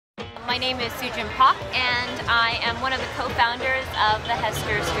My name is Suchin Pak, and I am one of the co-founders of the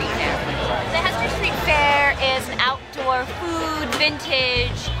Hester Street Fair. The Hester Street Fair is an outdoor food,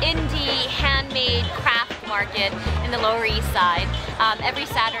 vintage, indie, handmade craft market in the Lower East Side. Every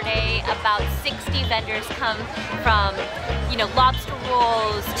Saturday, about 60 vendors come from, lobster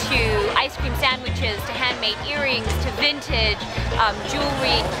rolls to ice cream sandwiches to handmade earrings to vintage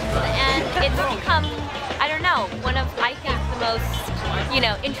jewelry, and it's become, I don't know, one of, I think, the most,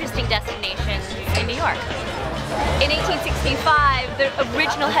 interesting destinations in New York. In 1865, the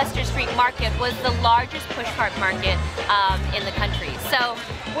original Hester Street Market was the largest pushcart market in the country. So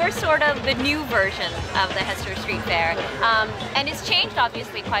we're sort of the new version of the Hester Street Fair, and it's changed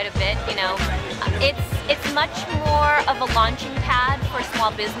obviously quite a bit. It's much more of a launching pad for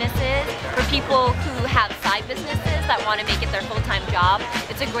small businesses, for people who have side businesses that want to make it their full-time job.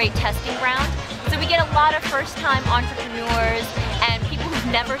 It's a great testing ground. So we get a lot of first-time entrepreneurs and people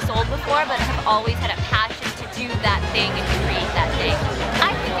who've never sold before but have always had a passion to do that thing and to create that thing.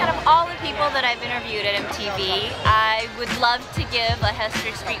 I think out of all the people that I've interviewed at MTV, I would love to give a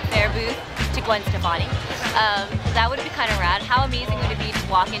Hester Street Fair booth to Gwen Stefani. That would be kind of rad. How amazing would it be to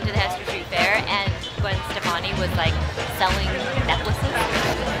walk into the Hester Street Fair and Gwen Stefani was like selling necklaces?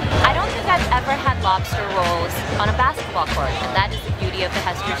 I don't think I've ever had lobster rolls on a basketball court, and that is the beauty of the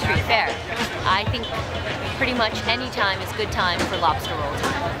Hester Street Fair. I think pretty much any time is good time for lobster roll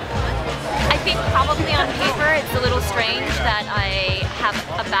time. I think probably on paper it's a little strange that I have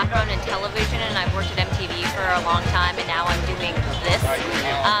a background in television and I've worked at MTV for a long time and now I'm doing this.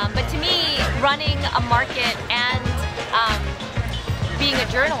 But to me, running a market and being a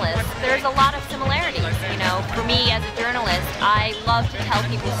journalist, there's a lot of similarities. For me as a journalist, I love to tell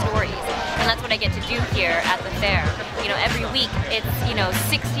people stories, and that's what I get to do here at the fair. Every week it's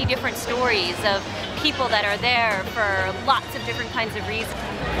 60 different stories of people that are there for lots of different kinds of reasons.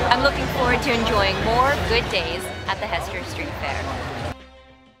 I'm looking forward to enjoying more good days at the Hester Street Fair.